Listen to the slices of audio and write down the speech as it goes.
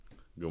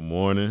Good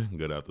morning,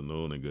 good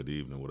afternoon, and good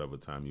evening, whatever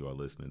time you are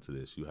listening to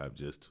this. You have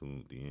just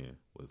tuned in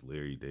with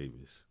Larry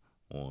Davis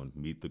on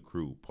Meet the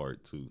Crew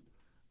Part 2.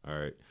 All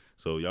right,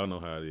 so y'all know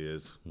how it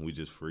is. We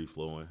just free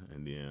flowing,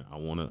 and then I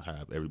want to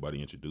have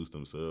everybody introduce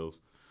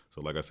themselves.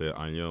 So like I said,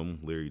 I am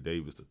Larry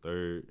Davis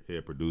III,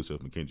 head producer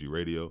of McK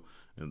Radio.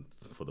 And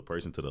for the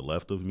person to the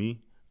left of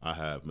me, I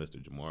have Mr.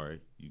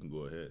 Jamari. You can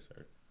go ahead,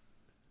 sir.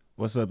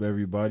 What's up,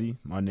 everybody?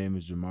 My name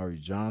is Jamari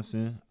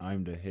Johnson.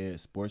 I'm the head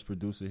sports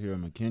producer here at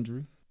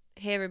McK.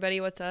 Hey everybody,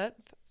 what's up?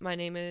 My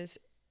name is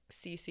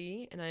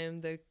Cece, and I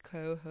am the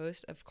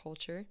co-host of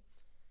Culture.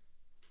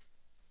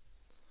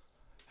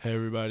 Hey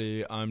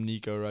everybody, I'm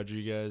Nico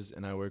Rodriguez,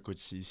 and I work with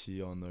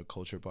Cece on the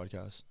Culture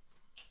podcast.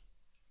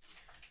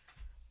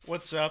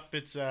 What's up?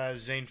 It's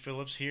Zane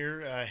Phillips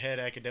here, head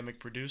academic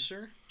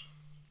producer.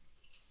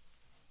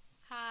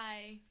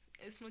 Hi,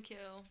 it's McK.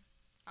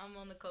 I'm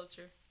on the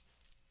Culture.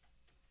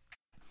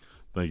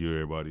 Thank you,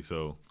 everybody.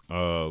 So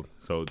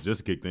just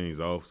to kick things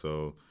off,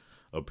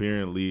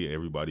 apparently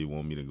everybody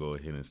want me to go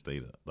ahead and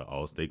state the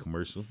All-State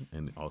commercial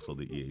and also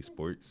the EA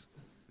Sports.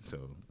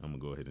 So I'm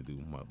gonna go ahead and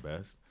do my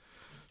best.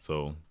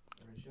 So,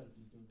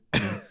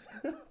 all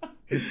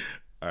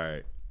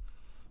right,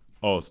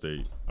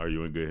 All-State, are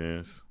you in good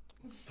hands?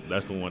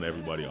 That's the one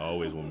everybody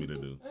always want me to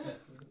do.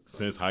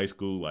 Since high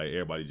school, like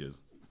everybody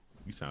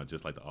you sound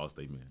just like the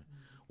All-State man.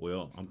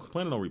 Well, I'm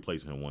planning on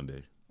replacing him one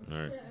day. All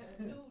right,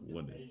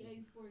 one day.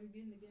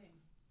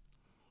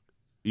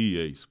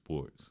 EA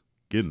Sports,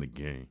 get in the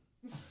game.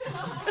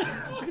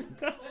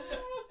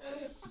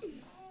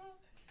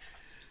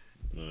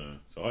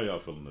 So how y'all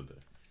feeling today?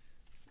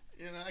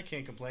 I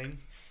can't complain.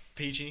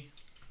 Peachy.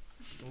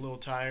 A little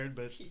tired,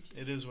 but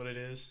it is what it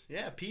is.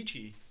 Yeah,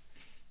 peachy.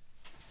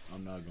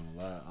 I'm not gonna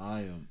lie,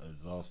 I am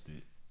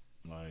exhausted.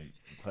 Like,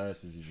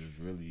 classes are just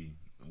really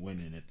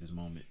winning at this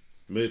moment.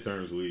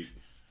 Midterms week.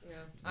 Yeah,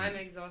 I'm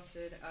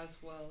exhausted as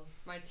well.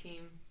 My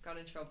team got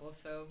in trouble,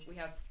 so we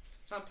have,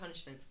 it's not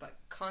punishments, but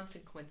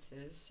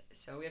consequences.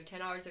 So we have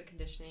 10 hours of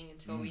conditioning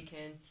until we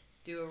can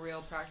do a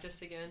real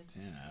practice again.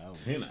 10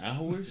 hours? 10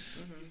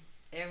 hours? Mm-hmm.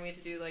 And we had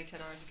to do, 10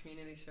 hours of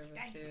community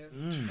service, too.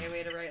 And we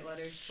had to write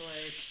letters to,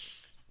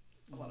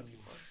 a lot of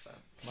people, so.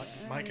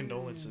 My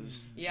condolences.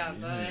 Yeah,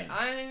 but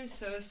I'm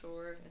so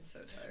sore and so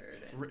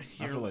tired. And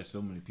I feel like so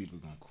many people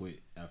are going to quit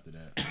after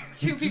that.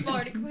 2 people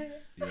already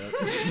quit. Yep.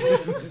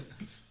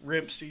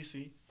 Rip,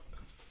 CC.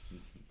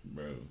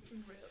 Bro.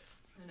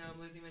 And now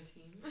I'm losing my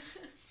team.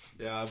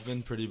 Yeah, I've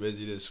been pretty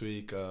busy this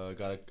week. I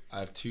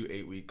have 2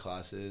 8-week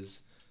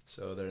classes,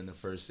 so they're in the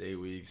first 8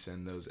 weeks,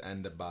 and those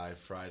end by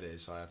Friday.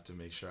 So I have to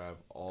make sure I have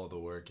all the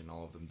work and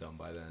all of them done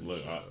by then. Look,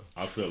 so.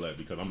 I feel that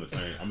because I'm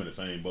in the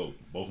same boat.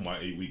 Both of my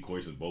 8-week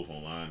courses, both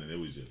online, and it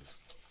was just.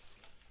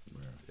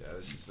 Bro. Yeah,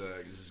 this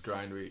is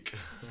grind week.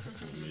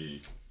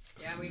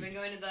 Yeah, we've been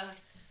going to the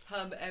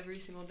hub every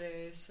single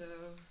day. So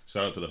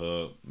shout out to the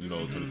hub.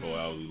 24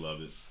 hours, we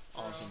love it.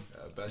 Awesome.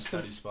 Best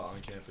study spot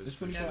on campus. It's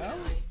 24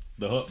 hours?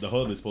 The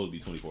hub is supposed to be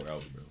 24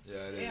 hours, bro.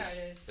 Yeah, it is. Yeah,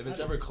 it is. If it's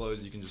ever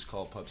closed, you can just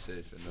call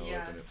PubSafe and they'll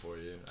open it for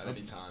you at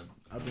any time.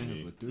 I've been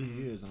here for 3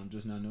 years. I'm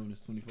just not knowing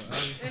it's 24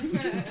 hours.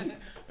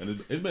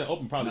 And it's been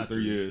open probably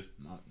 3 years.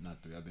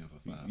 Not 3. I've been for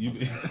 5.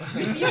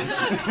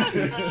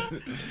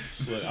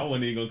 Look, I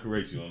wasn't even going to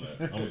correct you on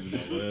that. I was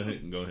just going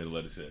to go ahead and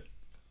let it sit.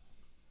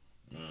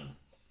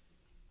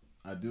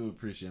 I do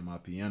appreciate my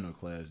piano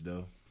class,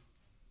 though.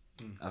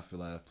 I feel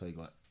like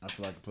I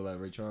play like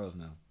Ray Charles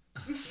now.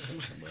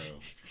 Bro,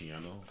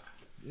 piano.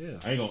 Yeah.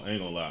 I ain't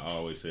gonna lie. I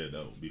always said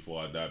though,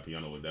 before I die,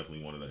 piano was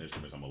definitely one of the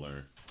instruments I'm gonna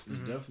learn. It's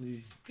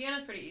definitely.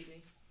 Piano's pretty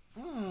easy.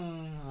 I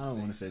don't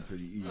want to say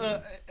pretty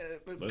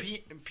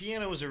easy.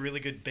 Piano was a really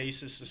good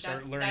basis to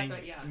start learning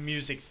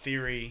music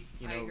theory.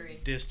 I agree.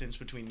 Distance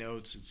between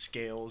notes and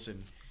scales,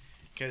 and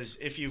because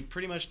if you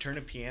pretty much turn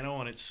a piano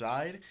on its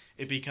side,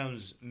 it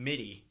becomes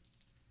MIDI,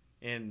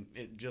 and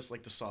it just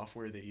like the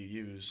software that you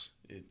use,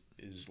 it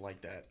is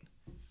like that.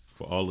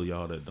 For all of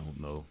y'all that don't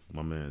know,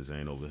 my man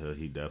Zane over here,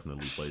 he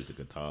definitely plays the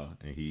guitar,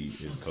 and he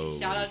is cold.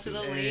 Shout out to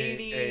the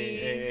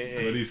ladies.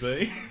 What'd he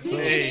say?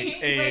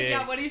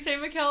 What do you say,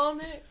 Mikkel,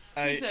 on it?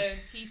 He said,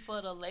 he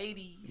for the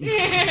ladies.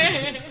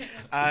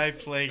 I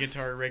play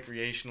guitar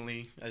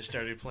recreationally. I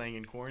started playing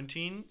in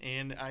quarantine,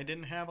 and I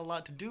didn't have a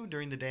lot to do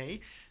during the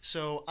day,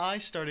 so I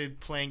started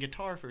playing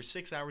guitar for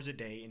 6 hours a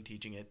day and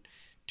teaching it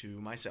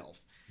to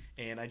myself.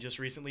 And I just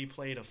recently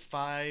played a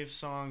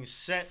 5-song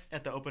set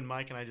at the open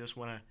mic, and I just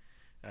want to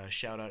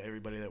shout out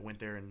everybody that went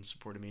there and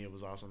supported me. It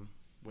was awesome.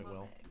 Went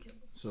well.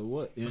 So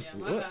what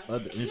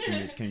other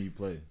instruments can you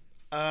play?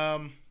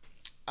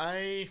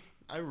 I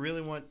really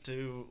want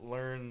to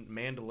learn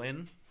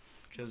mandolin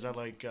because I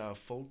like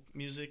folk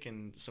music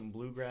and some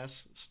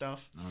bluegrass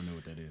stuff. I don't know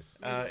what that is.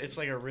 It's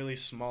like a really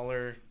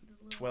smaller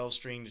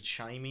 12-stringed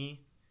chimey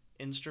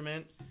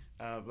instrument,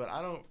 but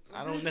I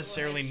don't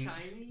necessarily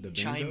The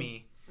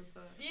chimey.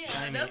 Yeah,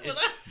 chimey. that's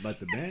what Like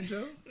the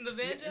banjo? The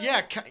banjo?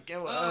 Yeah, kinda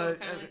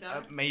like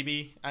that.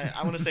 maybe.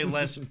 I want to say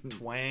less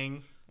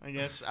twang, I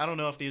guess. I don't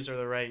know if these are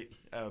the right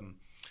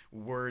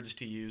words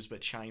to use,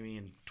 but chimey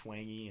and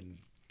twangy and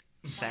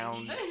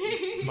sound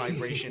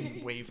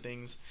vibration wave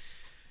things.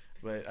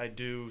 But I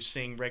do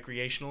sing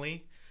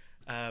recreationally,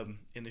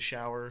 in the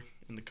shower,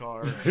 in the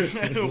car,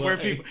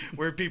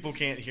 where people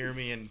can't hear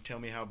me and tell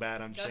me how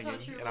bad I'm singing.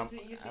 That's not true. And I'm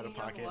Wasn't you out singing of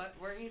pocket.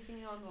 weren't you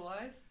singing on the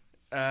live?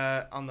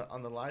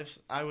 On the lives,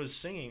 I was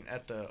singing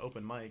at the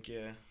open mic.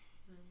 Yeah.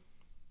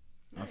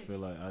 I feel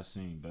like I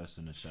sing best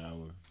in the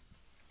shower.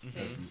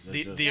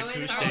 The Turn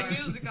acoustics.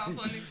 the music off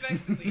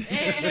unexpectedly.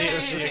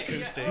 The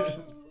acoustics.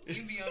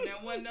 You be on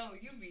that one note.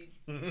 You be.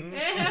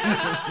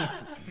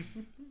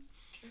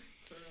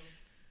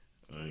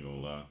 I ain't gonna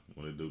lie.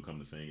 When it do come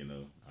to singing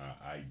though,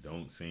 I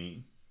don't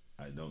sing.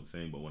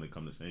 But when it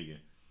come to singing,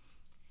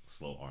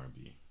 slow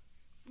R&B.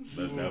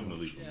 That's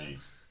definitely for me.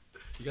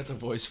 You got the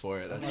voice for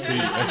it. That's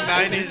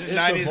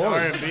 90s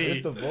R&B.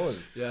 It's the voice.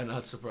 yeah,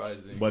 not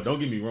surprising. But don't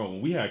get me wrong.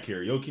 When we had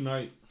karaoke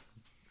night,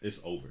 it's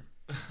over.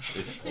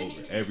 It's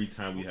over every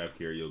time we have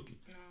karaoke.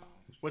 No.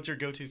 What's your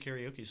go-to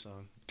karaoke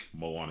song?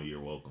 Moana,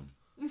 you're welcome.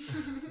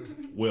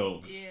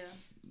 Well, Yeah.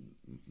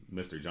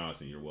 Mr.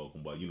 Johnson, you're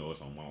welcome. But you know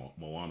it's on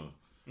Moana.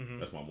 Mm-hmm.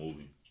 That's my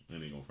movie. I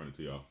ain't gonna front it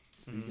to y'all.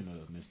 Speaking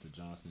of Mr.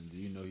 Johnson, do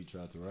you know he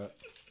tried to rap?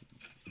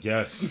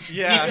 Yes.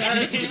 Yeah,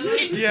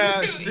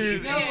 yeah,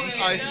 dude. No way,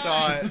 I no.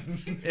 saw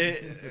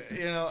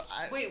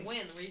it. Wait, when?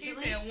 He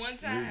Recently? said one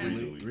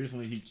time.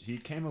 Recently he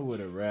came up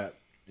with a rap.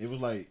 It was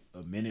like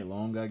a minute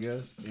long, I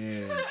guess,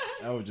 and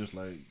I was just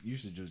like, you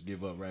should just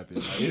give up rapping.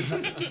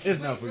 Like, it's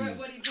not for you.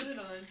 What did he put it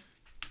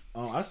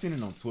on? I seen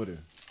it on Twitter.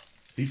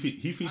 He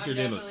featured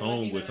in a definitely song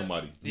looking with it up.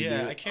 somebody.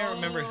 Yeah, I can't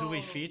remember who he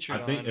Oh. featured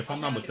I think, on. if I'm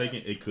not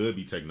mistaken, it could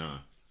be Tech Nine.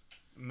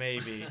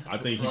 Maybe. I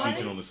think he What?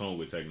 featured on the song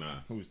with Tech Nine.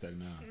 Who was Tech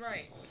Nine?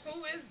 Right.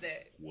 Who is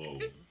that? Whoa.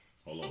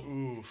 Hold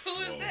on. Oof.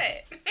 Who is Whoa.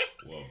 that?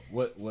 Whoa.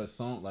 What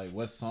song? Like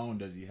what song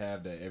does he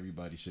have that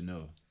everybody should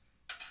know?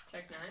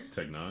 Tech Nine?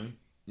 Tech Nine?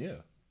 Yeah.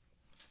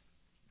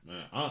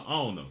 Man, I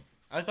don't know.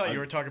 I thought you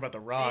were talking about The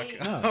Rock. Hey.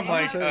 No, I'm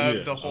like,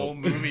 Yeah. the whole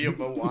movie of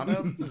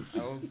Moana.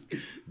 Oh,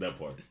 That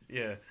part.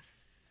 yeah.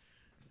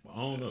 I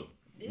don't know.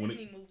 When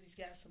Disney it, movies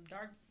got some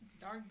dark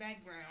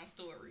background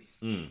stories.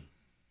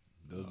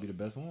 Those be the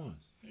best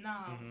ones. No,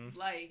 Mhm.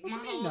 like What my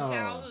you mean, whole no?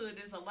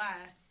 childhood is a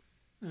lie.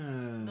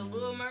 The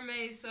Little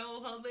Mermaid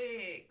sold her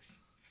legs.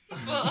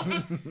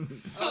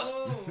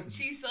 Oh.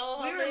 She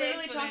sold her We were legs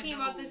literally for that talking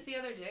about dude. this the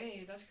other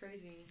day. That's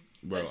crazy.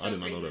 bro, That's so I did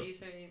not crazy know that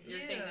that.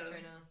 you're saying this Yeah.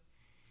 right now.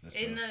 That's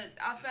And all.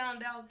 I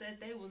found out that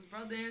they was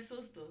brother and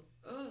sister.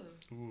 Oh.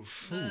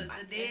 Oof.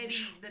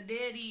 The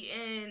daddy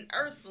and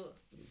Ursula.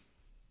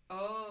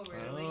 Oh,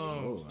 really?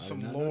 Oh, I some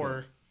did not know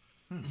lore.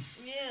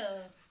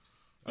 Yeah.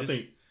 I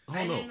think, I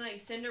don't And know. then like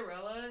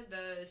Cinderella,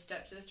 the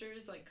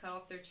stepsisters like cut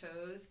off their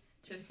toes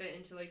to fit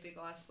into like the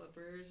glass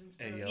slippers and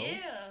stuff. Hey, yo.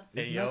 Yeah.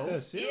 It's Hey, not yo. that Yeah,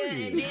 and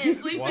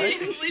serious. then What?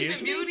 Excuse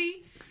Sleeping me?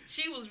 Beauty,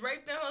 she was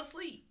raped in her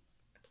sleep.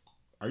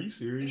 Are you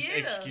serious? Yeah.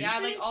 Excuse Yeah,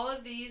 me? like all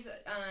of these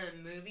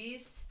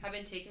movies have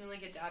been taken and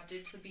like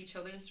adapted to be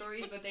children's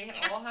stories, but they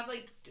all have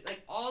like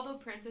all the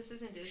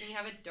princesses in Disney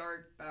have a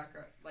dark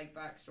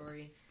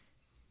backstory.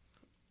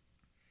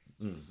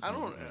 I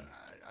don't.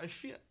 I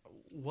feel.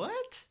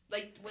 What?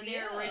 Like when they were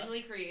Yeah.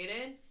 originally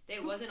created,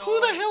 it wasn't Who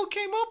all the like, hell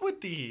came up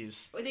with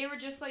these? They were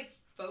just like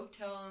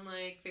folktale and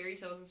like fairy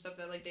tales and stuff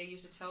that like they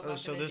used to tell. Oh, back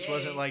so in the this day.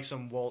 wasn't like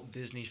some Walt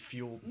Disney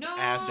fueled No,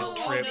 acid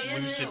trip, Walt Disney-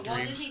 lucid Walt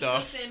dream Disney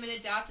stuff. took them and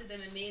adapted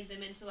them and made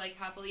them into like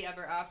happily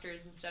ever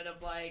afters instead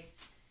of like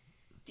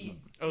these.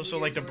 Oh, so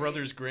weird like the stories.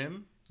 Brothers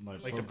Grimm,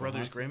 like the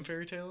Brothers Pocahontas? Grimm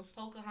fairy tales.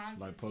 Pocahontas.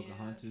 Like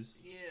Pocahontas?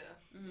 Yeah.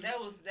 Mhm.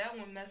 That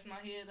one messed my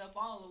head up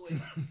all the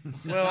way.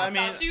 Well, I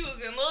mean, thought she was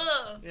in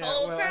love yeah.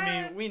 whole Well, time.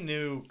 I mean, we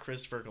knew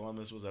Christopher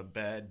Columbus was a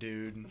bad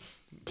dude,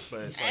 but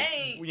like,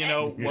 Hey, you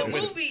know, hey, what the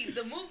with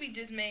the movie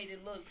just made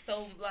it look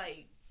so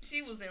like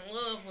she was in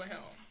love with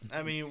him.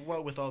 I mean,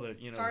 what with all the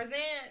Tarzan,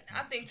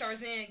 I think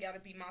Tarzan got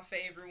to be my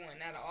favorite one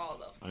out of all of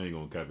them. I ain't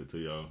gonna cap it to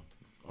y'all.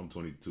 I'm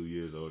 22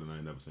 years old and I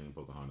ain't never seen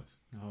Pocahontas.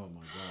 Oh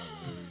my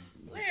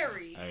God,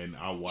 Larry, And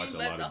I watch you a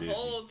let lot the of Disney.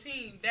 whole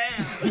team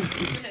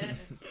down.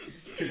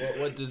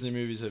 What Disney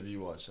movies have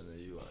you watched and that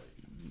you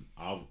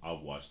like?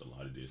 I've watched a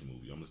lot of Disney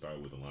movies. I'm gonna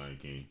start with The Lion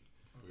King.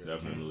 Okay.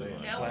 Definitely The Lion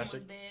that King. one was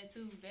Classic. bad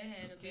too. That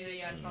had a Dude, bad.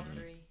 yeah, top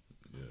three.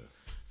 Yeah.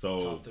 So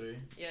Top three.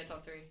 Yeah,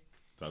 top three.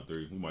 top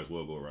three. We might as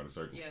well go around the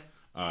circle. Yeah.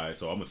 All right.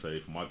 So I'm gonna say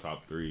for my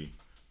top three,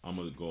 I'm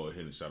gonna go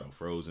ahead and shout out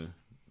Frozen,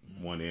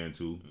 1 and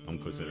 2. I'm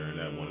considering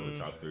that one of the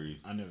top threes.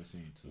 I never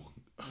seen two.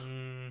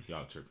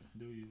 Y'all tripping.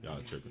 Do you?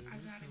 Y'all tripping. I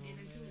gotta get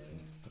into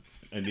it.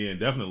 And then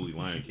definitely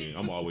Lion King.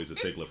 I'm always a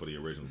stickler for the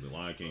original. The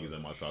Lion King is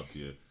in my top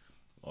tier.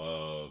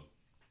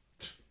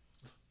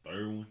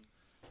 Third one.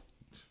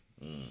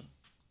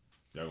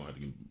 Y'all gonna have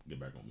to get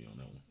back on me on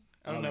that one.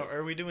 I don't know.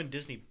 Are we doing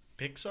Disney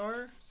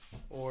Pixar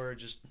or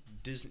just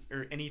Disney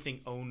or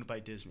anything owned by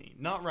Disney?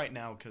 Not right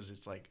now because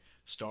it's like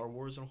Star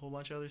Wars and a whole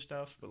bunch of other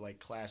stuff, but like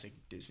classic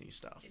Disney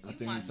stuff. If I you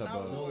think we watch talk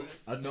Star about- Wars,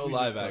 I think No we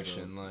live can talk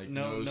action, like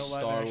No live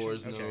Star action?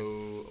 Wars, Okay.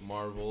 no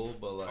Marvel,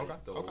 but like Okay,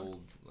 the okay.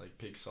 old like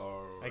Pixar.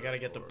 Or, I gotta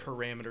get the or-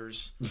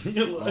 parameters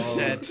Oh.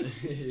 set.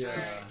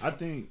 yeah. I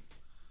think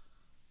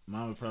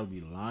mine would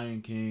probably be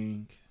Lion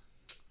King,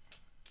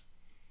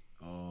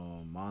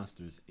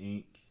 Monsters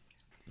Inc.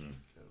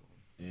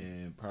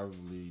 And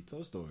probably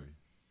Toy Story.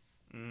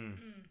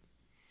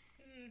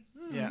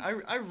 Yeah,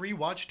 I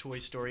rewatched Toy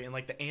Story, and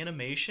like the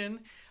animation,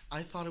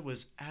 I thought it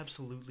was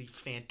absolutely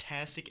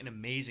fantastic and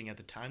amazing at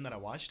the time that I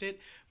watched it.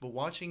 But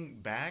watching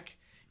back,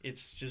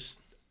 it's just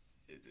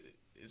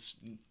it's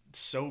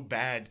so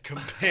bad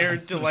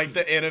compared to like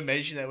the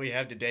animation that we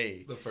have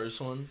today. The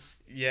first ones?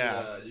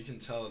 Yeah. You can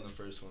tell in the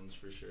first ones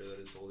for sure that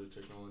it's older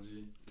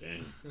technology.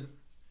 Dang.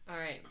 All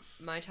right,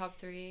 my top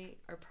 3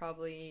 are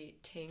probably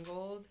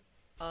Tangled,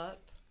 Up,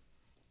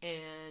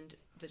 and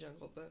The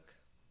Jungle Book.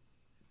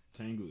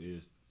 Tangled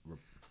is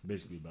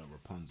basically about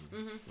Rapunzel.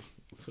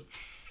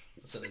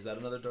 Listen, is that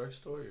another dark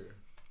story? Or?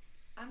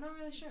 I'm not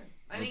really sure.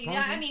 Rapunzel?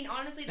 I mean,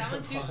 honestly, that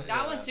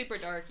one's super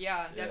dark.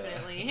 Yeah,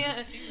 definitely.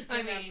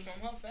 I mean,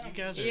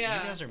 You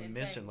guys are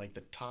missing like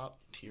the top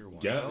tier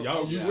ones. Yeah,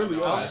 y'all, you Yeah, really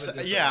no, are. I have a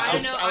different- Yeah, I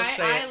don't know, I'll I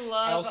say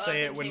love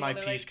it when my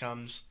Untangled, piece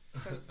comes.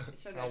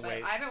 so good. I'll But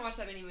wait. I haven't watched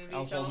that many movies,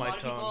 I'll so a hold my lot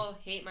of tongue. people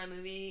hate my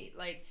movie,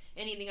 like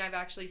anything I've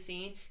actually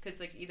seen, because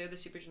like either the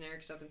super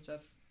generic stuff and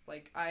stuff.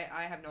 Like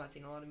I have not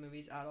seen a lot of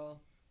movies at all.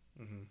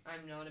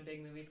 I'm not a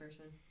big movie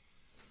person.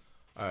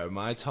 All right,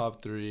 my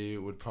top 3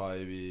 would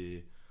probably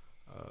be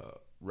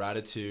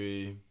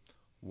Ratatouille,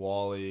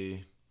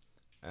 Wall-E,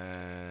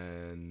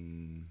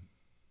 and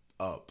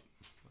Up.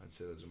 I'd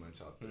say those are my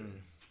top 3.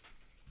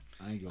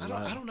 I ain't gonna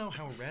lie. I don't know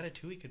how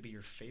Ratatouille could be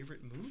your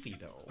favorite movie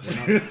though.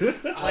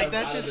 Like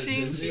that just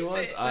seems-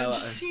 I That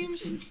just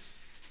seems.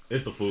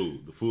 It's the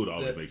food. The food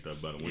always The- makes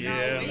that better. When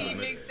Yeah. When he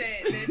mixed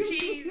the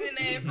cheese and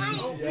that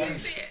fruit.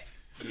 Yes.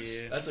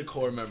 Yeah. That's a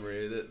core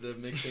memory. The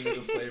mixing of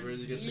the flavors,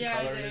 he gets the Yeah,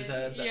 color in his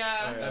head. That,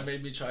 yeah. that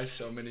made me try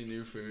so many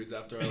new foods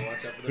after I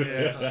watched that for the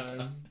first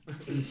time.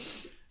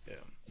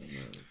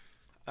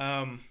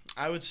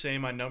 I would say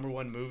my number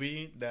one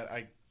movie that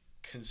I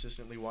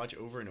consistently watch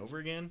over and over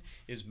again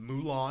is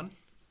Mulan.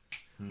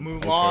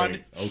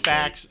 Mulan, Okay.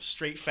 facts,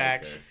 straight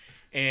facts. Okay.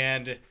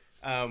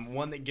 And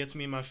one that gets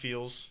me in my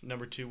feels,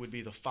 number 2 would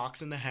be The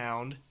Fox and the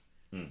Hound.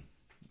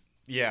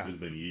 Yeah. It's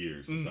been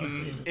years since I've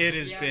seen it. It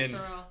has Yeah, been for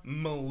real.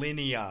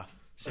 millennia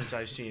since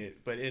I've seen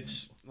it. But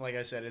it's, like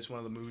I said, it's one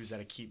of the movies that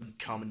I keep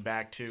coming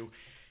back to.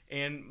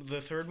 And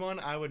the third one,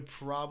 I would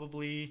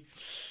probably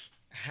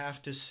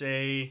have to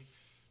say,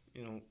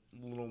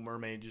 Little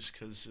Mermaid, just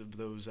because of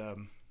those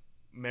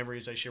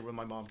memories I share with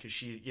my mom, because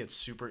she gets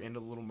super into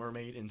Little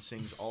Mermaid and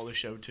sings all the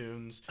show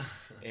tunes.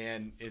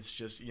 And it's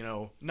just,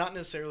 not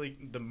necessarily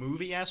the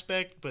movie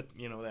aspect, but,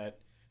 that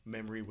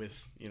memory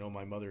with,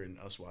 my mother and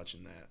us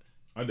watching that.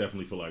 I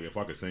definitely feel like if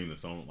I could sing the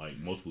song, like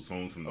multiple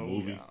songs from the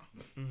movie,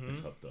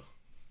 it's up there.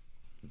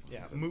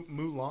 Yeah,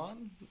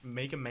 Mulan,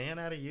 Make a Man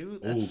Out of You. Ooh,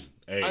 That's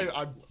hey.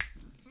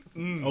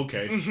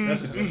 Okay,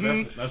 that's a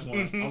good. That's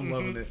one. I'm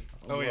loving it.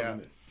 I'm loving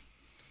it.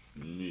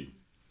 Me,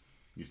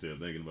 you still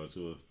thinking about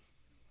yours?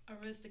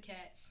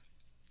 Aristocats.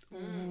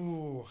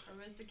 Ooh.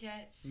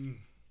 Aristocats.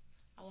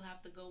 I will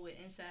have to go with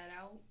Inside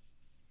Out.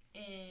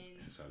 And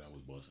Inside Out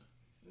was buzzing.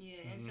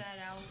 yeah, Inside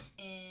Out.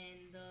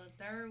 And the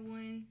third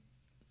one,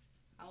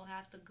 I will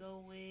have to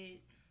go with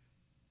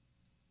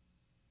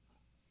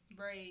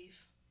Brave.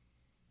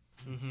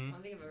 I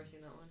don't think I've ever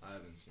seen that one. I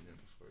haven't seen it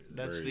before either.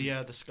 That's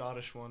the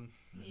Scottish one.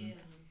 Yeah.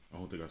 I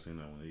don't think I've seen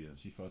that one either.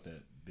 She fought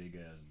that big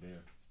ass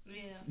bear.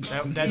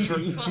 Yeah. That's her.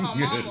 For her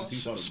mama. She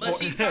fought a But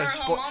she turned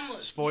her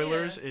mama.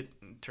 Spoilers. Yeah. It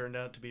turned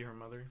out to be her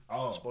mother.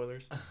 Oh.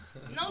 Spoilers.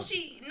 No, it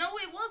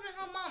wasn't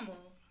her mama.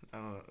 I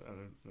don't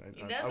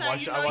know. That's I how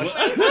watched. you I know watched.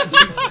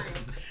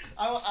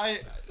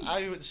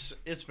 you ain't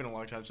It's been a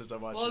long time since I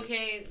watched Well, it.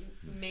 okay,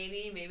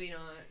 maybe not.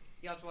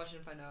 You have to watch it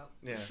and find out.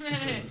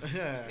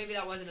 Yeah. Maybe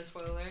that wasn't a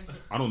spoiler.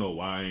 I don't know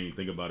why I ain't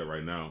think about it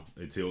right now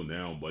until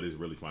now, but it's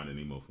really Finding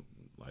Nemo.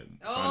 Like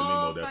Oh, Finding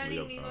Nemo Finding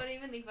definitely Nemo. up I top. didn't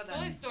even think about Toy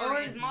that. Story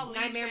Or is my least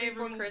Nightmare favorite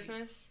Before movie.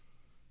 Christmas.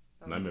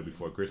 Nightmare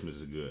Before Christmas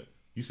is good.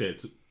 You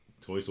said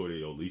Toy Story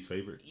your least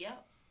favorite,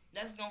 Yep.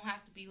 That's gonna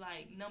have to be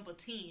like number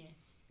 10.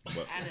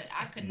 but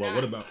I could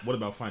but not. what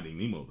about Finding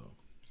Nemo though?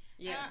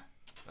 Yeah.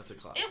 That's a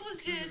classic. It was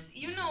just,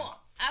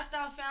 after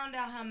I found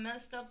out how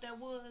messed up that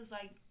was,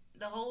 like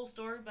the whole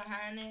story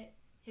behind it.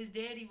 His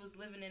daddy was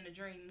living in a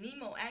dream.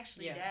 Nemo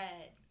actually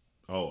died.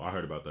 Oh, I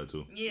heard about that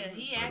too. Yeah,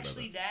 he Heard about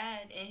actually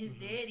died, and his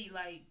daddy,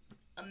 like,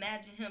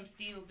 imagine him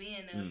still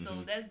being there.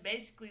 So that's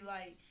basically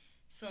like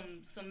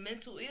some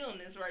mental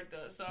illness right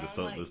there. So I'm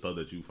like, The stuff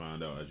that you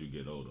find out as you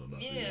get older about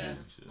things yeah, and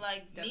shit.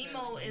 like Definitely.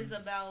 Nemo is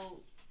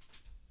about,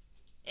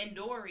 and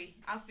Dory.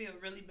 I feel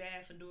really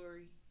bad for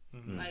Dory.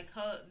 Like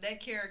that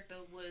character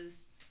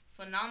was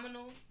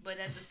phenomenal, but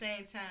at the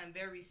same time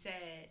very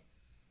sad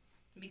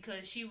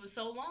because she was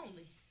so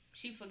lonely.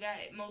 She forgot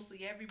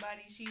mostly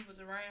everybody she was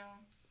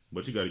around.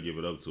 But you got to give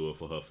it up to her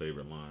for her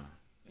favorite line.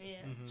 Yeah,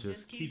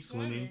 Just keep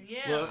swimming.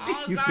 Yeah, Well,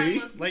 you see?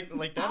 Alzheimer's.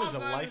 Like that is a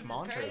Alzheimer's life is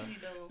mantra. crazy,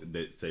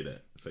 though. Say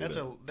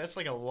that. That's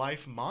like a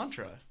life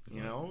mantra.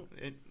 You know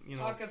it.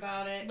 Talk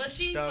about it. But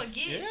she Stuff,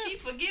 forget. yeah. She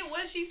forget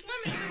what she's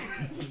swimming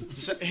to.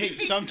 So, hey,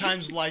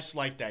 sometimes life's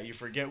like that. You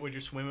forget what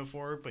you're swimming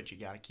for, but you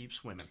gotta keep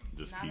swimming.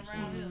 Just Not keep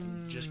around swimming.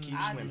 here. Just keep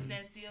I swimming. just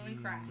stand still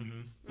and cry.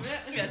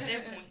 At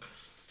that point.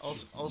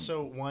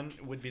 Also, one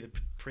would be the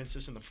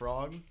Princess and the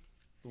Frog,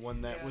 the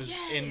one that was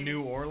Yes. in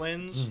New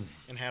Orleans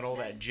and had all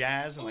that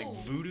jazz and like Ooh.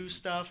 voodoo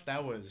stuff.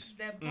 That was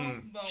That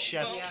bump, bump,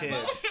 chef's bump, kiss.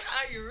 bump.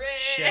 Are you ready?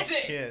 chef's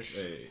kiss.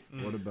 Hey,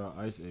 What about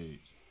Ice Age?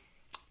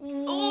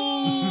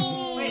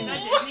 Ooh. Wait, is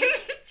that Disney?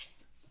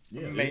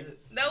 Yeah. Ma-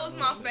 That was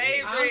my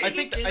favorite. I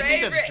think that's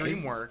favorite.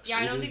 DreamWorks. Yeah,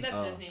 I don't It think is-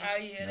 that's oh. Disney. Oh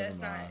yeah, that's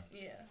Never not. mind.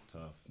 Yeah.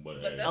 Tough.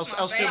 but But hey, that's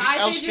I'll my still favorite.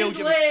 I'll Ice Age still is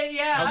give lit,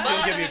 yeah. I'll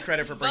still give you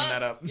credit for bringing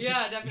that up.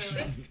 Yeah,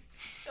 definitely.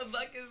 The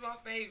Buck is my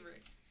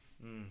favorite.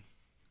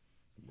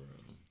 bro,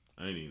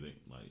 I ain't even think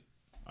like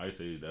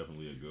Ice Age is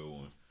definitely a good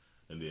one.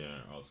 And then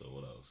also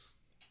what else?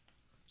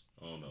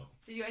 I don't know.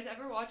 Did you guys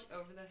ever watch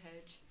Over the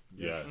Hedge?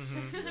 Yes.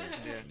 Mhm.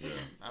 Yeah. Yeah.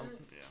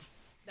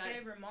 That,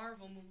 Favorite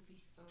Marvel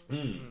movie.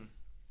 Mm.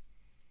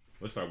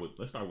 Let's start with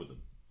the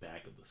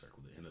back of the circle,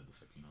 the end of the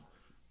circle. No,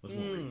 let's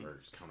move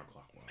reverse,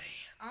 counterclockwise.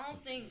 I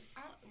don't think.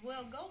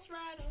 Well, Ghost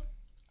Rider.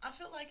 I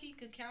feel like he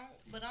could count,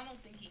 but I don't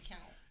think he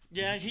count.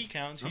 Yeah, he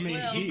counts. I mean,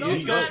 Well, he, Ghost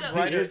he, does,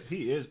 Rider-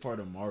 he is part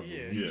of Marvel.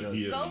 Yeah. He Yeah, just-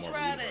 he is. Ghost Marvel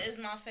Rider universe. is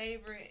my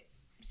favorite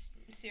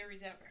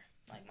series ever.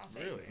 Like my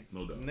favorite. Really?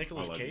 No doubt.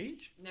 Nicolas I like it.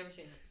 Cage? never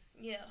seen it.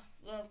 Yeah,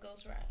 love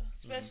Ghost Rider,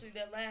 especially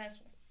that last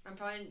one. I'm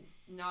probably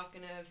not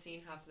gonna have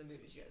seen half of the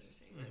movies you guys are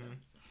seeing right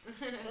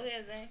now. Go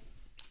ahead,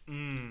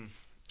 Zane.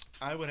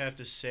 I would have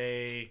to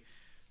say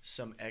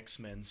some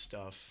X-Men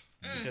stuff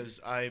Mm. because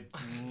I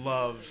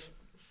love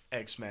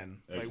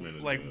X-Men. X-Men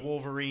is Like good.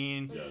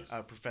 Wolverine, Yes.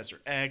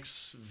 Professor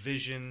X,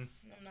 Vision.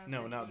 I'm No,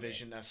 saying not that.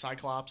 Vision.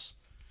 Cyclops,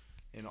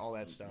 and all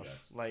that stuff. Yes.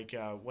 Like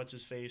what's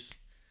his face?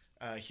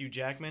 Hugh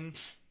Jackman,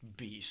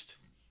 Beast.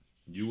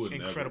 You would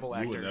Incredible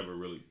never, You actor. would never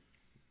really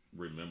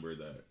remember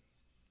that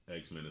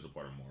X-Men is a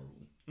part of Marvel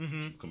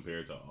Mm-hmm.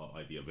 compared to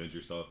like the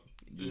Avengers stuff.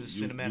 The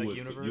cinematic would,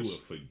 universe? You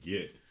would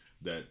forget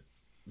that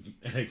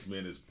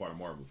X-Men is part of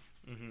Marvel.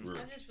 Mm-hmm.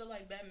 Real. I just feel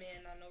like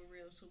Batman not no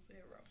real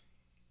superhero.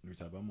 We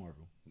talk about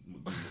Marvel.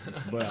 But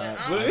But I I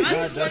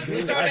just wanted to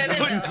throw that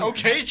in there.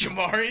 Okay,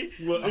 Jamari.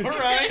 Well, All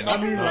right. I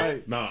mean,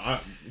 like,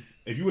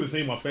 if you would have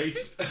seen my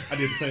face, I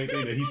did the same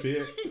thing that he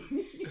said.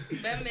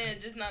 Batman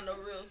just not no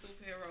real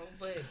superhero.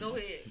 But go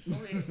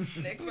ahead.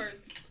 Next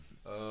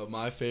person.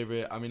 My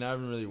favorite. I mean, I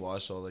haven't really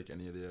watched all like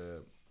any of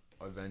the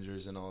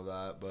Avengers and all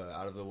that, but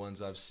out of the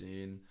ones I've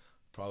seen,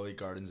 probably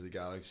Guardians of the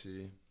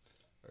Galaxy.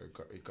 Or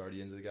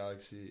Guardians of the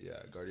Galaxy? Yeah,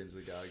 Guardians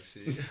of the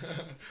Galaxy.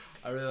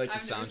 I really like the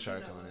I've never seen soundtrack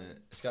that on one. it.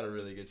 It's got a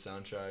really good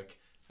soundtrack.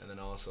 And then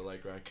I also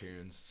like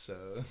raccoons. So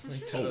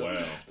like Oh,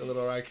 wow. the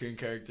little raccoon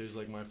character is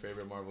like my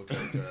favorite Marvel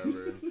character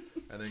ever.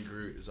 And then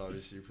Groot is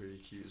obviously pretty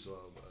cute as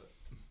well. But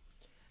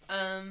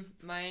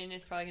Mine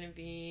is probably gonna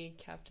be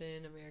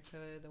Captain America: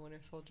 The Winter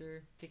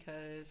Soldier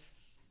because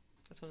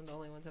that's one of the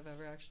only ones I've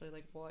ever actually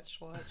like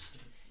watched,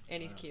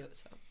 and he's cute.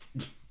 So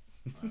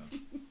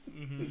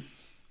Mm-hmm.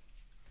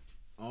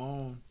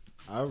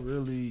 I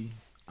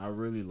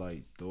really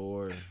like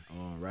Thor,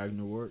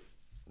 Ragnarok.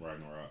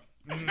 Ragnarok.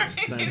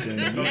 Same thing.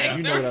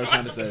 You know what I was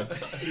trying to say.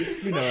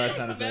 You know what I was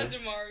trying to say.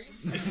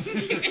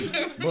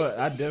 Jamari. But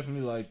I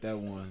definitely like that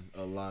one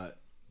a lot.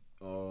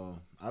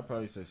 I'd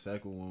probably say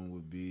second one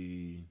would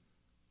be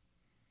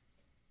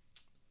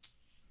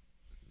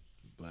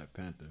Black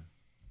Panther.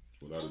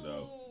 Without a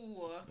doubt.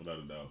 Ooh. Without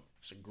a doubt.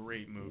 It's a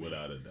great movie.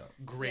 Without a doubt.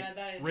 Great. Yeah,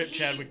 that is- Rip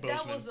Chadwick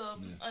That Boseman. was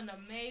an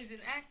amazing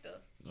actor.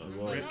 Well, Rip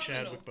Phenomenal.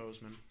 Chadwick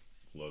Boseman.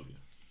 Love you.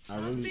 I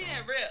I'm really, seeing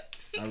Rip.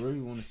 I really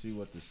want to see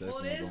what the second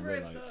well, one's it is gonna be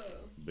Rip like. though.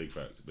 Big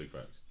facts. Big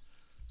facts.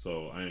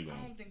 So I ain't I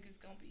gonna. don't think it's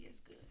gonna be as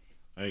good.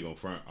 I ain't gonna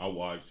front. I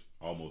watched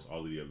almost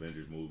all of the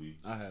Avengers movie.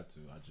 I have to.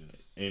 I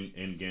just.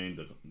 Endgame,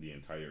 the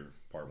entire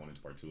part 1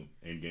 and part 2.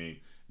 Endgame.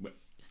 But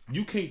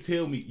you can't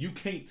tell me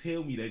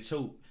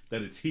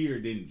that a tear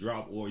didn't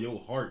drop or your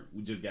heart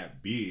just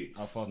got big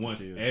I fought the once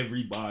tears.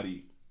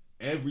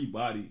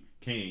 everybody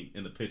came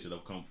in the picture to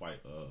come fight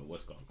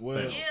what's it called Well,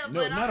 Thanos. Yeah, no,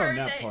 but I not heard on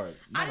that that- part.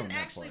 I Not on didn't that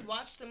actually part.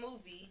 watch the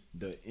movie.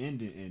 The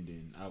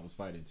ending, I was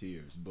fighting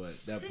tears, but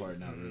that part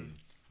not really.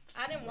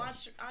 I didn't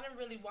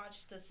really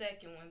watch the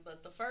second one,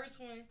 but the first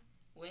one,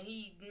 when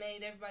he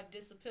made everybody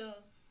disappear,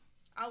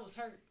 I was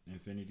hurt.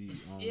 Infinity.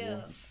 Yeah,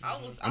 War.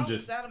 I was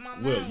just out of my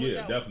mind. well, with yeah,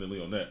 that one.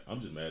 definitely on that.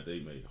 I'm just mad they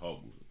made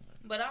Hulk.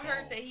 But I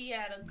heard that he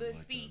had a good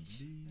Like a speech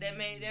bee. that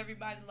made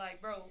everybody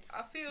like, bro,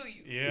 I feel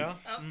you. Yeah.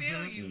 I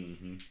feel you.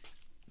 Mm-hmm.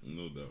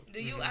 No doubt.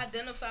 Do you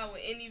identify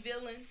with any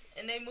villains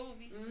in their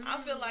movies?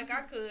 I feel like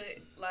I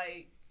could,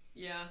 like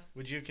Yeah.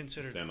 Would you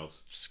consider Thanos.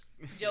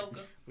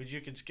 Joker. Would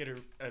you consider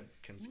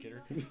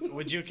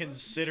Would you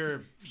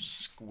consider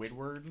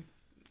Squidward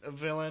a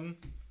villain?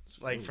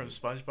 Like from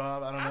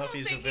SpongeBob? I don't know if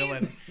he's a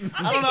villain.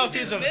 I don't know if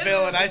he's a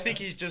villain. I think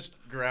he's just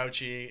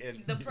grouchy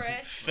and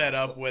Depressed. fed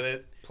up with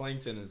it.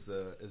 Plankton is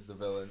the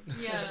villain.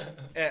 Yeah.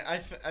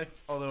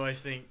 Although I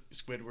think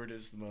Squidward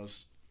is the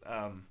most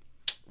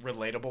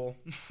relatable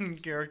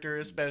character,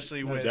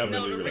 especially with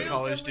Definitely No, the relatable. real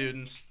college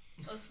villain students.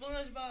 of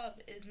SpongeBob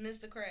is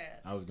Mr. Krabs.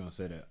 I was gonna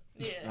say that.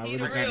 Yeah, I he really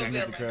the think real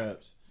that Mr. villain.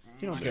 Krabs.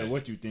 He don't care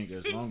what you think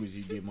as long as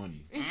he get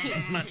money.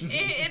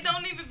 It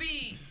don't even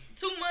be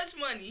too much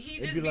money. He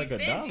It'd just be like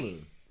stingy. $1.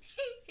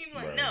 He be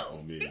like, Right, no.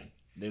 on me.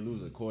 They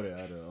lose a quarter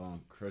out of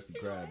Krusty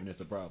Krab, and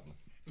it's a problem.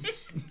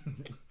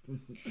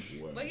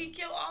 Wow. But he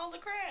killed all the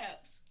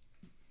crabs.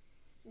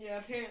 Yeah,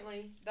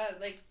 apparently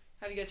that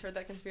have you guys heard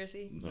that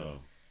conspiracy? No.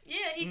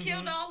 Yeah, he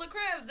killed all the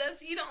crabs.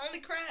 He the only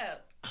crab.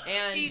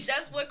 And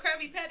That's what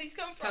Krabby Patties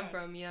come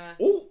from. yeah.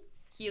 Ooh.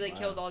 He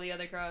killed all the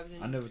other crabs.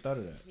 And I never thought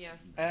of that. yeah.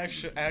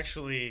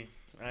 Actually,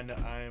 I know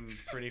I'm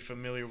pretty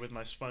familiar with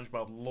my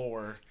SpongeBob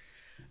lore.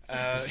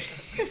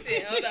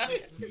 Hold on.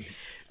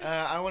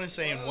 I want to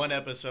say in one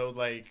episode,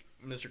 like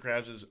Mr.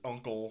 Krabs'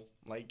 uncle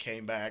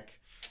came back,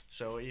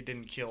 so he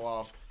didn't kill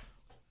off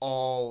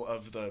all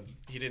of the.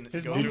 He didn't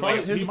His go mom,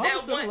 through his mom's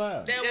That still one,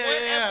 alive. that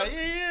Yeah, one episode.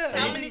 yeah.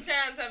 How many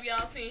times have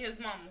y'all seen his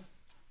mama?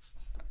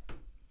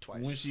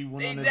 Twice. When she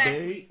went on a Exactly.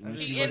 date, when He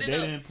she was ended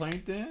up- dating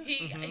Plankton.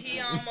 He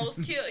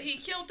almost killed. He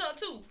killed her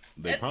too.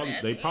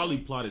 They probably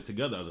plotted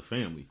together as a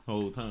family the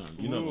whole time.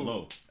 You never Ooh.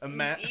 know. a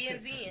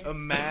Ian's.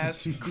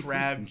 mass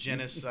crab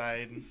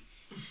genocide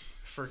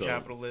for So-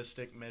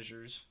 capitalistic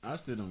measures. I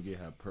still don't get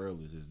how Pearl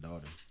is his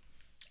daughter.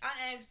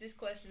 I asked this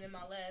question in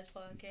my last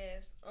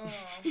podcast.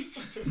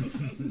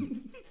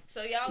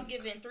 So y'all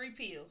giving 3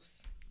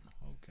 pills.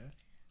 Okay.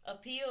 A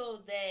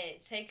pill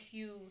that takes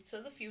you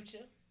to the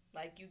future,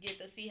 like you get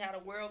to see how the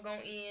world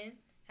gonna end,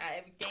 how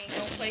everything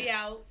gonna play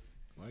out.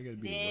 Why you gotta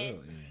be Then- the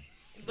world?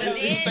 Yeah. But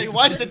then, Say,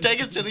 why does it take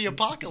us to the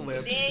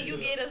apocalypse? then you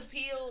get a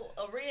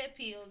red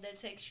pill that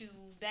takes you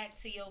back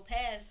to your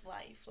past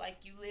life, like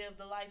you lived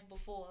the life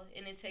before,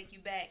 and it take you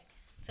back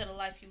to the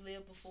life you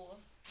lived before.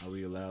 Are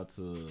we allowed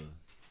to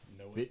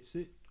fix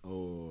it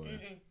or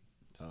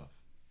tough?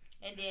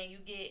 And then you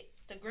get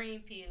the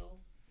green pill,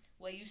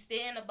 where you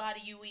stay in the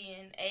body you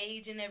in,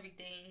 age and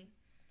everything,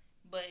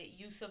 but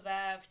you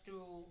survive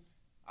through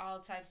all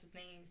types of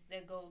things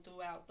that go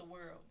throughout the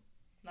world.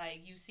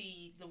 Like you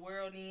see the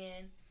world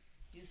end,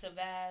 you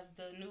survive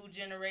the new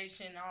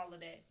generation, all of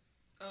that.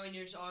 Oh, and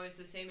you're just always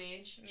the same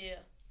age? Yeah.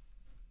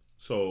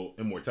 So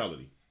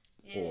immortality.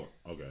 Yeah. Or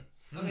okay.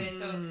 Okay,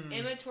 so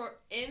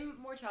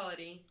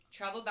immortality,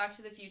 travel back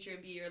to the future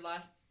and be your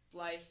last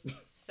life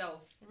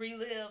self.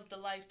 Relive the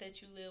life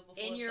that you lived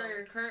before. In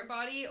your current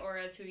body or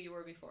as who you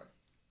were before?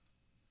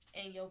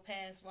 in your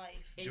past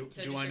life. Do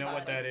So I just your know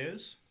what body. that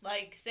is?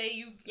 Like, say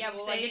you. Yeah,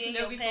 well, say I get to in know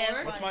your before.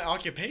 past What's life- my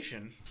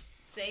occupation?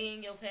 Say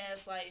in your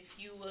past life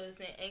you was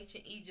in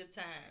ancient Egypt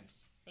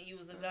times and you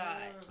was a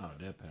god. Oh,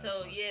 that past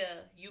So life.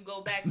 yeah, you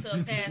go back to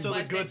a past Still the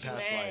life good that you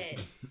past had.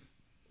 life.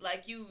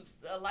 Like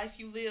a life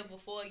you lived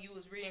before you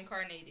was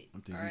reincarnated.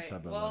 I'm thinking All you right.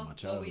 talking about Well, like my what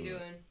childhood. we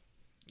doing?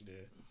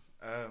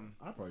 Yeah.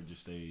 I'd probably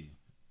just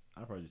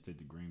take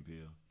the green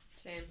pill.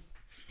 Same.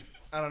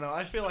 I don't know.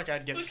 I feel like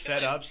I'd get Look at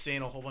fed it. up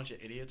seeing a whole bunch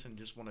of idiots and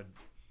just want to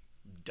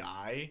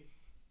die.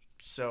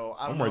 So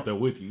I don't I'm know. right there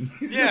with you.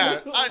 Yeah,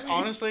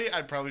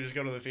 I'd probably just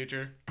go to the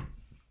future.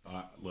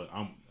 Look,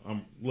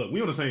 look,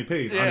 we on the same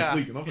page. Yeah,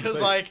 Honestly, I'm gonna because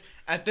say. like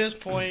at this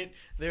point,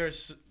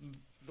 there's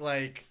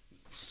like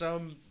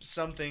some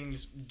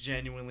things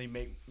genuinely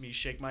make me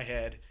shake my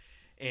head,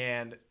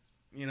 and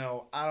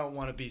I don't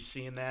want to be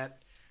seeing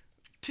that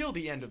till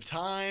the end of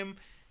time.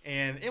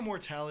 And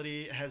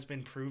immortality has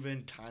been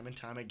proven time and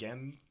time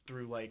again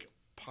through like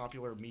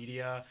popular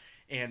media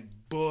and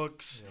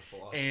books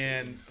philosophy.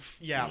 and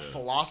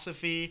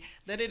philosophy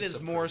that it It's is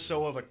a more prison.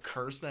 so of a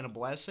curse than a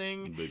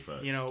blessing. Big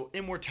fact.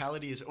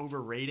 Immortality is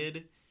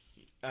overrated.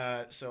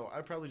 So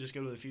I'd probably just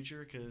go to the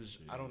future because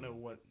I don't know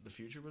what the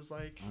future was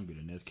like. I'm gonna be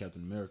the next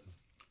Captain America.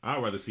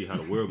 I'd rather see how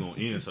the world gonna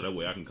end, so that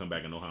way I can come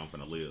back and know how I'm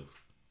gonna live.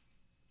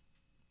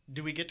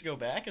 Do we get to go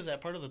back? Is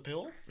that part of the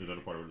pill? Is that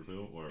a part of the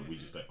pill, or we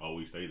just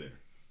always stay there?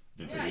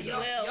 Until Yeah, we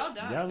die? y'all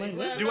die. Y'all ain't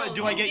basically. listen.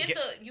 Do I get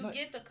you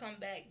get to come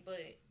back, but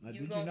Like,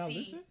 you did you gonna not see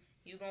listen?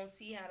 you gonna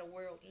see how the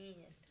world end.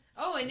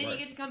 Oh, and then Right. you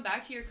get to come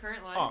back to your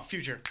current life. Oh,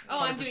 future. Oh,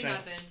 I'm doing 100%.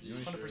 that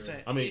then.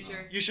 100%. I mean,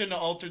 Future. You shouldn't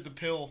have altered the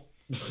pill.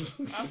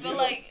 I feel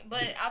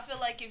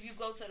like if you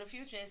go to the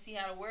future and see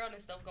how the world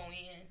and stuff gonna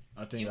end,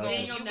 I think you I gonna,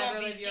 Then just, you'll you never gonna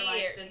be live your life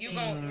scared. the You same.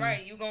 gonna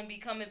you gonna be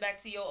coming back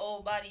to your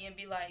old body and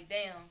be like,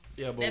 damn,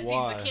 Yeah, but that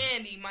why? piece of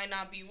candy might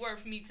not be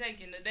worth me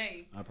taking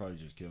today. I'd probably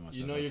just kill myself.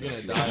 You know after you're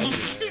that gonna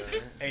shit. die anyway,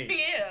 right?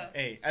 Hey, Yeah.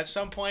 hey. At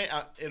some point,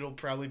 it'll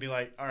probably be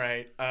like, all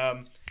right,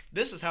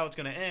 this is how it's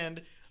gonna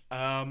end.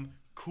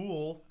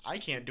 Cool. I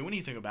can't do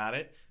anything about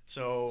it.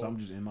 So I'm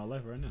just in my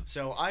life right now.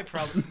 So I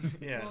probably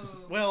yeah.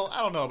 Whoa. Well,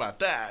 I don't know about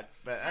that,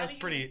 but How that's do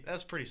you-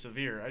 pretty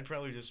severe. I'd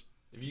probably just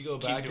If you go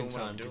Keep back doing in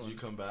what I'm time, could doing. you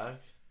come back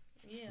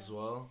Yeah. as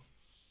well?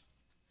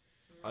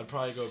 I'd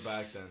probably go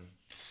back then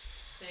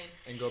Same.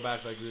 and go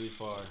back like really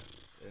far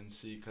and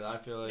see, cause I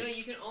feel like No,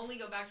 you can only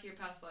go back to your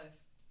past life.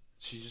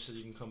 she just said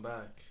you can come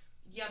back.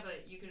 Yeah,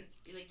 but you can,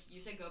 like you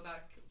said, go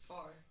back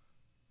far.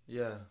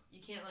 Yeah.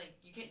 You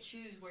can't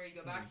choose where you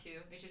go back to.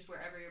 It's just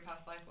wherever your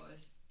past life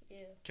was. Yeah.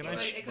 can Yeah, I?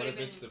 but ch- it But could've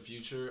if it's been- the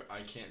future,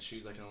 I can't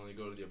choose. I can only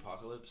go to the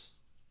apocalypse.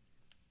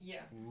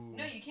 Yeah. Ooh.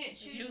 No, you can't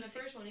choose You in the see-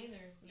 first one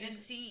either. You And-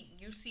 see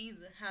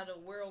how the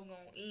world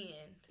gonna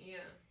end Yeah.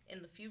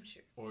 in the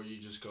future. Or you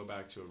just go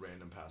back to a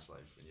random past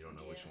life and you don't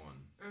know which Yeah.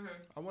 one.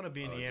 I want to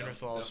be a Oh,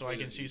 Neanderthal so I definitely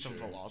can the see some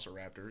future.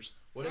 velociraptors.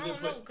 What I if it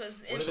don't know, put? because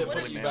what if it what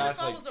put if you I back,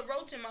 like- was a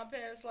roach in my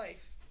past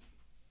life?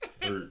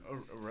 Hurt.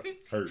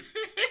 Hurt.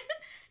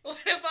 What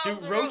about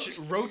Dude, the roach?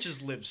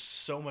 roaches live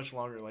so much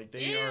longer. Like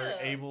they are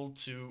able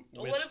to What if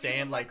it was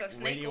withstand like a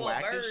snake or a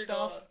radioactive bird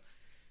stuff.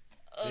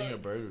 or Being a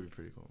bird would be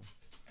pretty cool.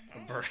 A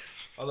bird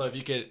Although if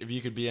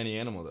you could be any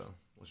animal though,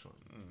 which one?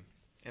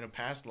 in a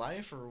past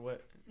life or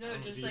what? No,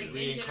 just you like in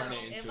reincarnate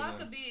general. into If I an-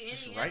 could be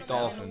Just any right animal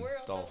Dolphin. in the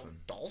world, Dolphin.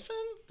 Dolphin?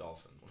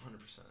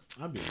 100%.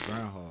 I'd be a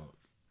groundhog.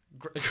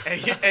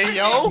 Hey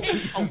yo,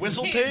 a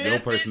whistle pig. Your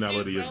That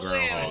personality bitch is is so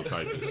groundhog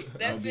type.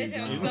 that I'll be fit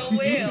him a so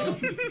well.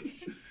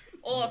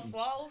 Or a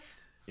sloth,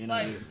 And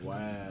Like-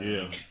 wow.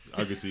 Yeah,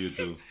 I can see it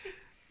too.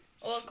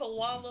 or a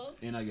koala.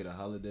 And I get a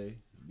holiday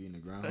being a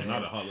groundhog.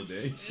 Not a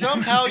holiday.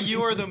 Somehow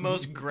you are the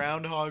most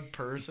groundhog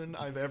person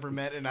I've ever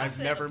met, and I've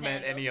said never a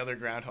met panda. any other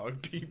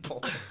groundhog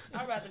people.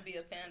 I'd rather be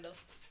a panda.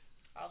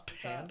 Off the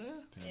Panda?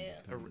 top.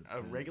 Yeah.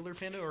 A regular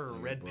panda or a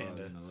red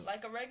panda?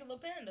 Like a regular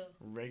panda.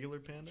 Regular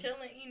panda?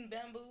 Chilling, eating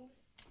bamboo.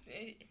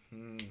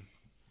 Hmm.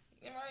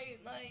 Right?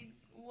 Like,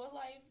 what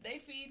life? They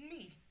feed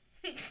me.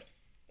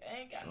 I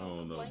ain't got I no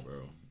don't know, complaints.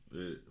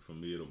 bro. For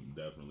me, it'll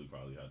definitely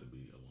probably have to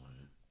be a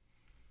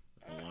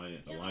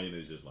lion. A lion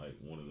is just like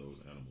one of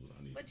those animals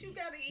I need. But to you be.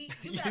 gotta eat.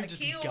 You You gotta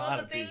just kill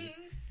gotta other be.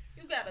 things.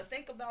 You gotta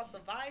think about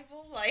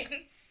survival.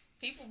 Like,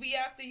 people be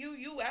after you.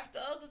 You after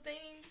other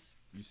things.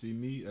 You see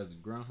me as a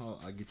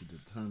groundhog, I get to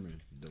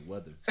determine the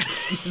weather.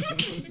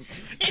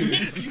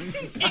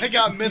 I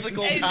got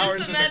mythical Hey, just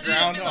powers as a imagine you be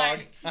groundhog.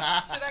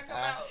 like, should I come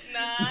out?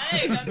 Nah, I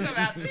ain't gonna come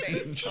out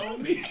today.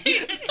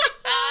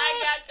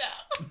 I got y'all.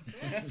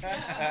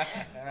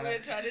 We'll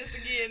try this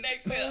again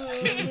next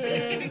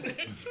year.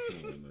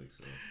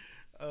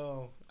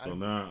 Oh, So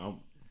now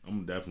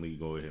I'm definitely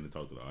go ahead and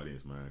talk to the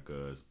audience, man,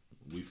 because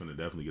we finna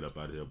definitely get up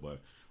out of here. But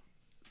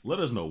let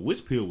us know,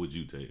 which pill would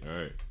you take? All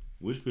right,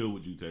 which pill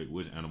would you take?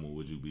 Which animal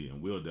would you be?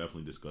 And we'll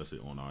definitely discuss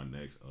it on our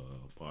next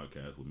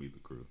podcast with Meet the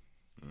Crew.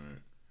 All right.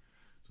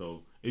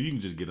 So if you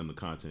can just get them the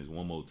contents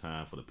one more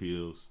time for the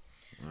pills.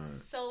 All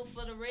right. So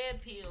for the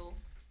red pill,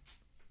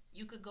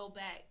 you could go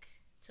back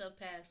to a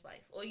past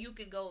life, or you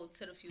could go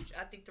to the future.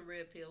 I think the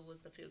red pill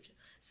was the future.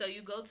 So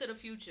you go to the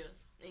future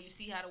and you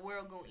see how the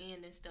world gonna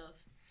end and stuff,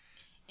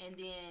 and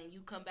then you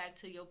come back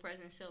to your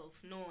present self,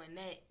 knowing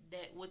that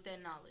with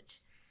that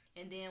knowledge.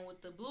 And then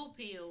with the blue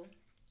pill,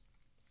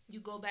 you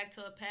go back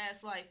to a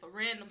past life, a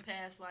random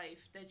past life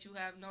that you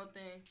have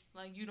nothing,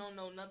 like you don't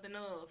know nothing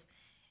of,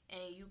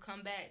 and you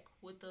come back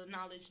with the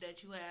knowledge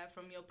that you have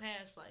from your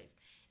past life.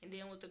 And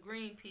then with the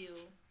green pill,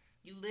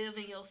 you live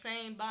in your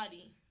same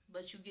body,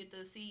 but you get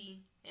to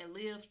see and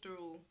live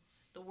through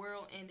the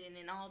world ending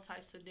and all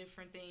types of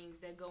different things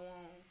that go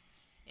on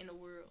in the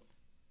world.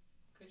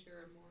 Because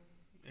you're immortal.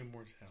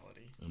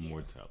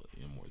 Immortality.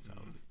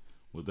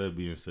 With that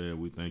being said,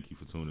 we thank you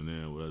for tuning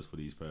in with us for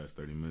these past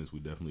 30 minutes. We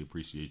definitely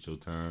appreciate your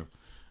time.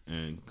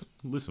 And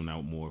listen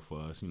out more for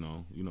us. You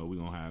know, we're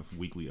going to have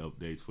weekly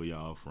updates for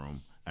y'all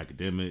from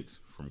academics,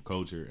 from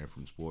culture, and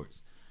from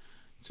sports.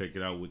 Check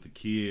it out with the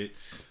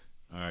kids.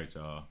 All right,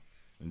 y'all.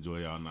 Enjoy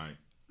y'all night.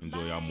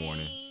 Enjoy y'all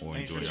morning. Or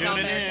Thanks enjoy for y'all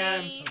tuning day.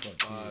 in.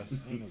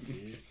 Ain't no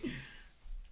kid.